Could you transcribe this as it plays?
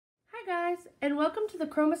guys, and welcome to the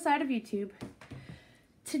Chroma side of YouTube.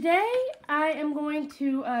 Today I am going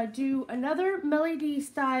to do another MelyD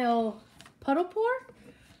style puddle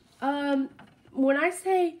pour. When I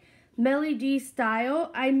say MelyD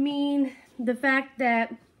style, I mean the fact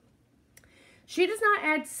that she does not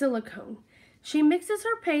add silicone. She mixes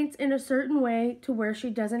her paints in a certain way to where she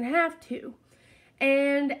doesn't have to.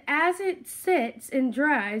 And as it sits and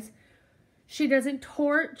dries, she doesn't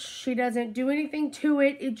torch, she doesn't do anything to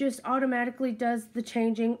it. It just automatically does the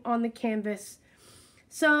changing on the canvas.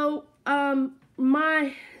 So,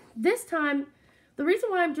 this time, the reason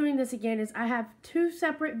why I'm doing this again is I have two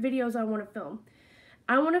separate videos I want to film.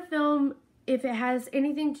 I want to film if it has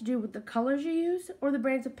anything to do with the colors you use or the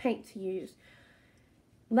brands of paints you use.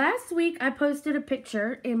 Last week, I posted a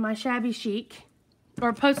picture in my Shabby Chic,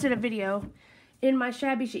 or posted a video in my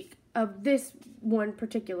Shabby Chic of this one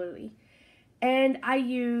particularly. And I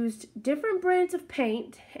used different brands of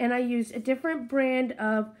paint, and I used a different brand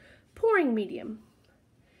of pouring medium.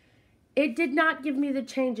 It did not give me the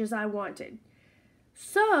changes I wanted.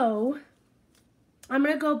 So, I'm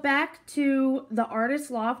going to go back to the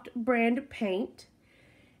Artist Loft brand paint,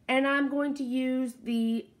 and I'm going to use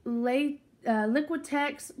the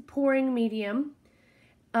Liquitex pouring medium.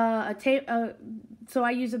 So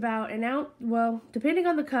I use about an ounce, well, depending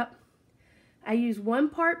on the cup, I use 1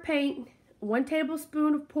 part paint, 1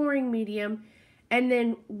 tablespoon of pouring medium, and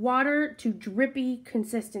then water to drippy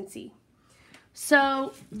consistency.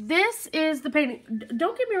 So this is the painting.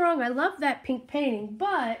 Don't get me wrong, I love that pink painting,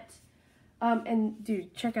 but, and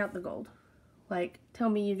dude, check out the gold. Like, tell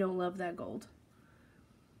me you don't love that gold.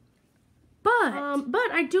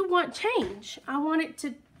 But I do want change. I want it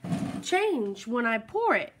to change when I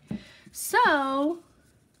pour it. So,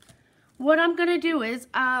 what I'm going to do is,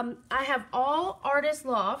 I have all Artist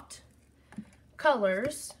Loft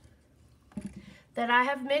colors that I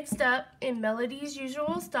have mixed up in MelyD's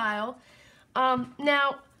usual style.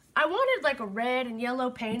 Now, I wanted like a red and yellow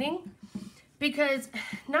painting because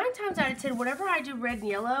 9 times out of 10, whenever I do red and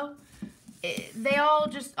yellow,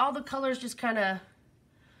 all the colors just kind of,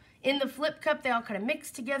 in the flip cup, they all kind of mix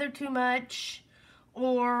together too much,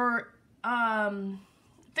 or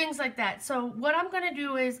things like that. So what I'm going to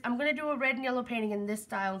do is, I'm going to do a red and yellow painting in this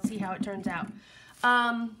style and see how it turns out.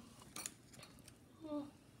 I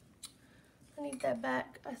need that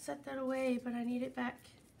back. I set that away, but I need it back.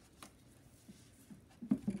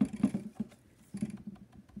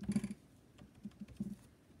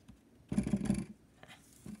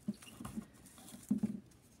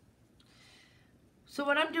 So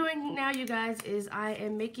what I'm doing now, you guys, is I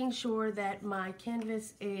am making sure that my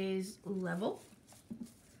canvas is level.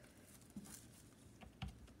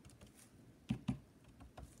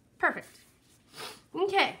 Perfect.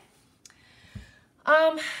 Okay.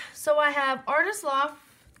 So I have Artist Loft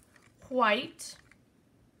white.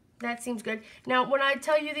 That seems good. Now, when I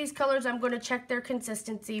tell you these colors, I'm going to check their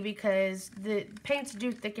consistency because the paints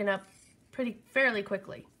do thicken up fairly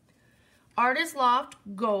quickly. Artist Loft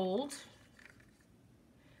gold.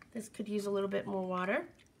 This could use a little bit more water.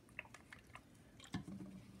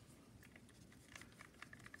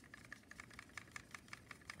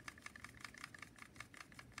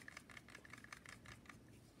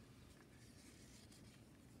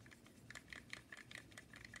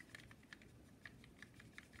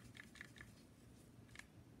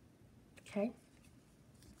 Okay.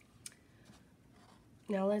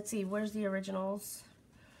 Now let's see, where's the originals?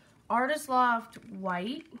 Artist Loft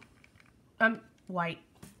white. White.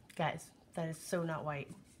 Guys, that is so not white.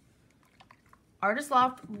 Artist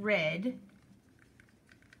Loft red.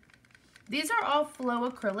 These are all flow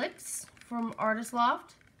acrylics from Artist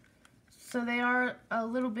Loft. So they are a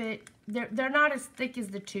little bit, they're not as thick as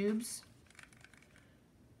the tubes.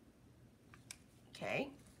 Okay.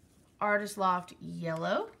 Artist Loft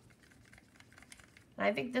yellow.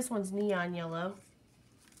 I think this one's neon yellow.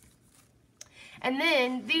 And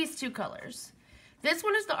then these two colors. This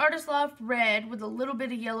one is the Artist Loft red with a little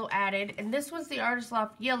bit of yellow added, and this one's the Artist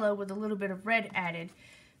Loft yellow with a little bit of red added,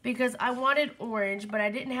 because I wanted orange, but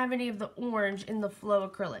I didn't have any of the orange in the flow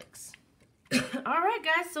acrylics. Alright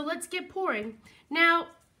guys, so let's get pouring. Now,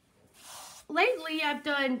 lately I've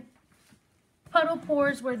done puddle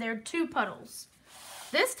pours where there are 2 puddles.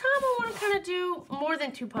 This time I want to kind of do more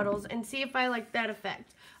than 2 puddles and see if I like that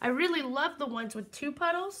effect. I really love the ones with 2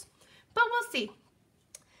 puddles, but we'll see.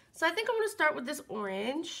 So I think I'm going to start with this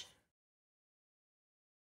orange.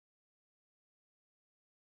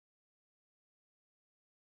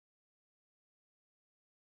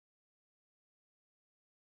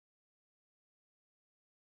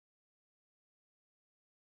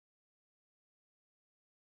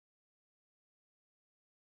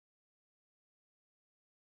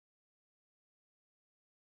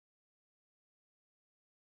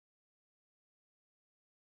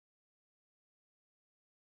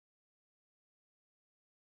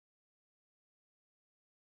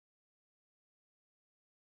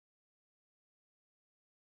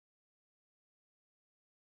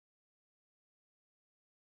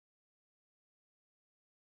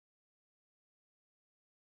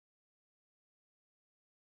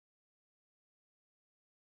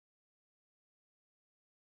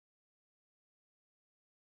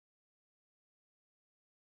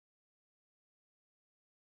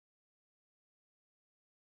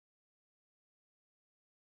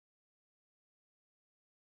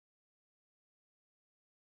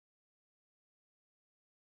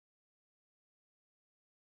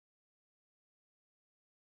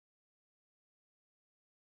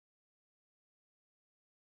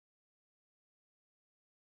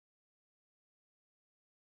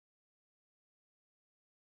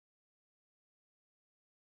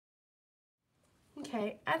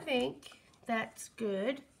 Okay, I think that's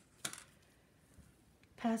good.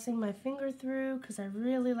 Passing my finger through because I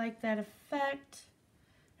really like that effect.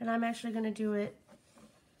 And I'm actually going to do it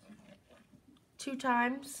 2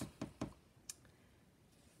 times.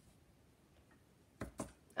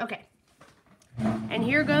 Okay. And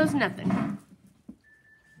here goes nothing.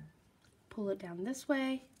 Pull it down this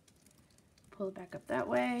way. Pull it back up that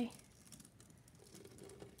way.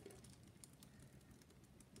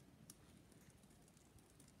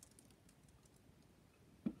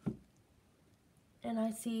 And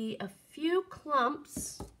I see a few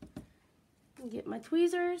clumps. Get my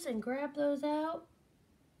tweezers and grab those out.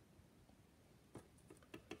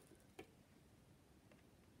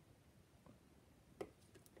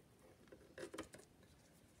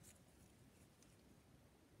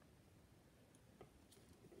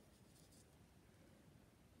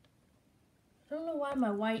 I don't know why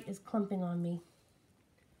my white is clumping on me.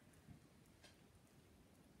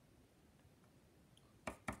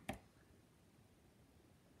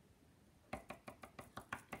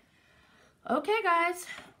 Okay guys,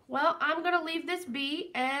 well I'm gonna leave this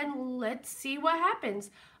be and let's see what happens.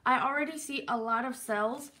 I already see a lot of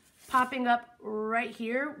cells popping up right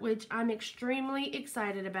here, which I'm extremely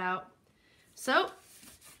excited about. So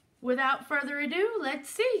without further ado, let's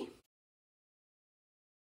see.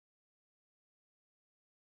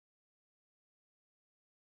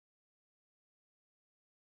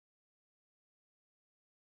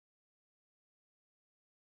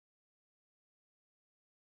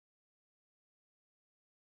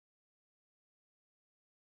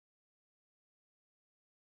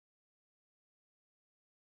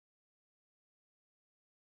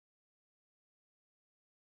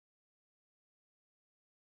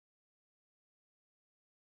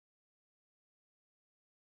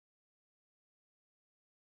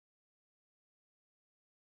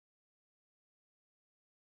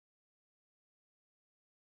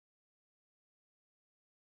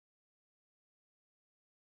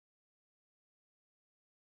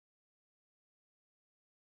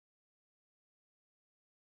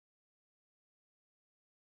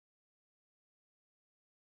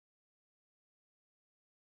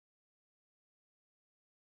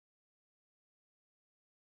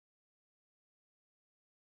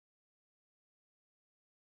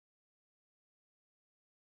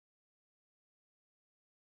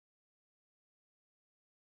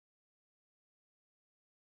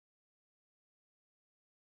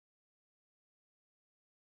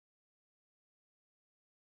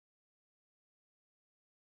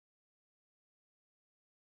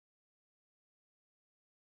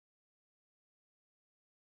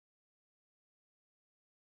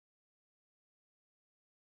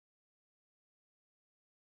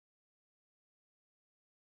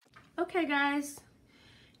 Okay guys,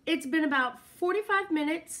 it's been about 45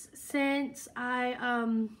 minutes since I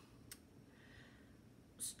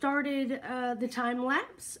started the time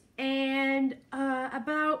lapse, and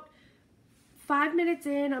about 5 minutes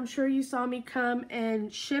in, I'm sure you saw me come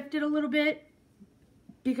and shift it a little bit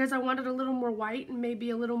because I wanted a little more white and maybe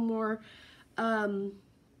a little more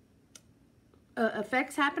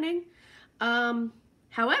effects happening.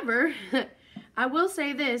 However, I will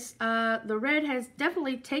say this, the red has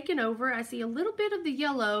definitely taken over. I see a little bit of the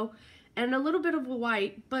yellow and a little bit of the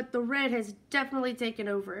white, but the red has definitely taken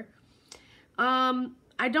over.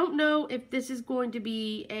 I don't know if this is going to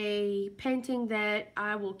be a painting that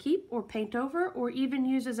I will keep or paint over or even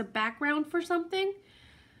use as a background for something,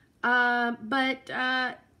 but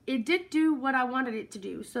it did do what I wanted it to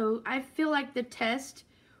do, so I feel like the test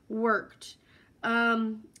worked.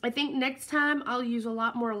 I think next time I'll use a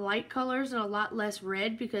lot more light colors and a lot less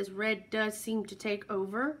red because red does seem to take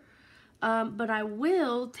over. But I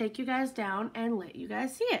will take you guys down and let you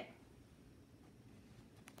guys see it.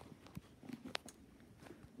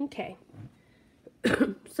 Okay.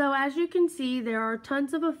 So as you can see, there are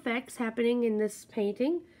tons of effects happening in this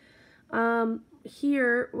painting.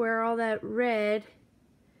 Here, where all that red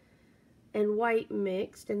and white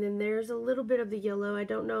mixed, and then there's a little bit of the yellow. I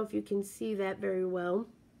don't know if you can see that very well.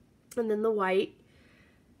 And then the white.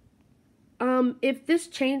 If this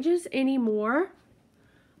changes anymore,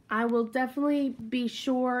 I will definitely be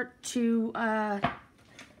sure to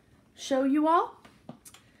show you all.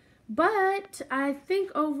 But I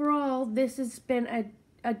think overall this has been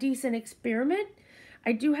a decent experiment.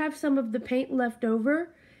 I do have some of the paint left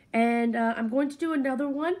over, and I'm going to do another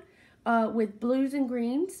one with blues and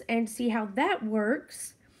greens and see how that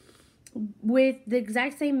works with the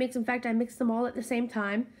exact same mix. In fact, I mixed them all at the same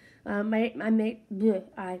time. I may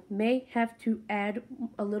have to add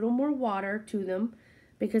a little more water to them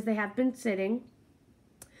because they have been sitting.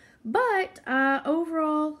 But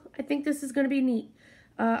overall, I think this is going to be neat.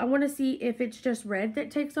 I want to see if it's just red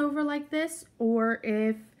that takes over like this, or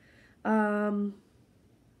if my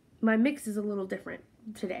mix is a little different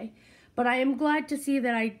today. But I am glad to see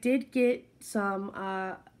that I did get some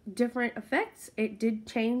different effects. It did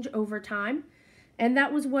change over time, and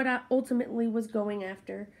that was what I ultimately was going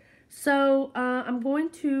after. So I'm going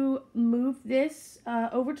to move this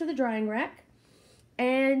over to the drying rack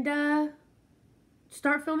and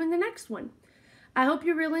start filming the next one. I hope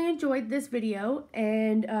you really enjoyed this video,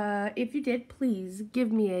 and if you did, please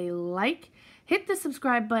give me a like, hit the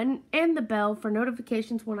subscribe button and the bell for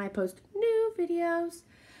notifications when I post new videos.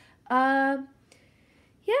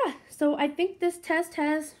 Yeah, so I think this test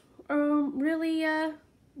has really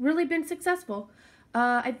been successful.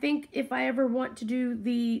 I think if I ever want to do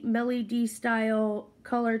the MelyD style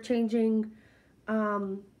color changing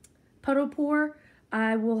puddle pour,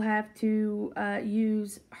 I will have to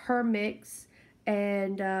use her mix,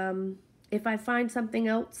 and if I find something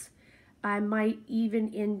else, I might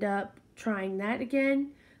even end up trying that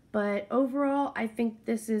again. But overall, I think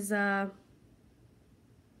this is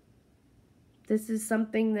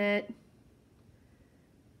something that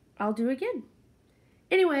I'll do again.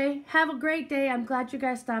 Anyway, have a great day. I'm glad you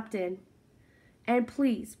guys stopped in. And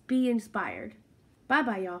please, be inspired.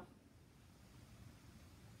 Bye-bye, y'all.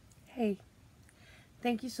 Hey,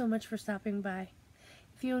 thank you so much for stopping by.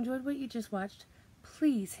 If you enjoyed what you just watched,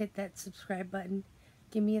 please hit that subscribe button.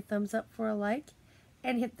 Give me a thumbs up for a like,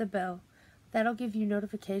 and hit the bell. That'll give you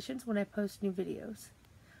notifications when I post new videos.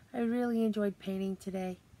 I really enjoyed painting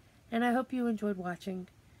today, and I hope you enjoyed watching.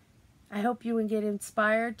 I hope you get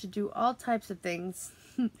inspired to do all types of things.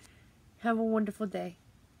 Have a wonderful day.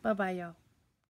 Bye-bye, y'all.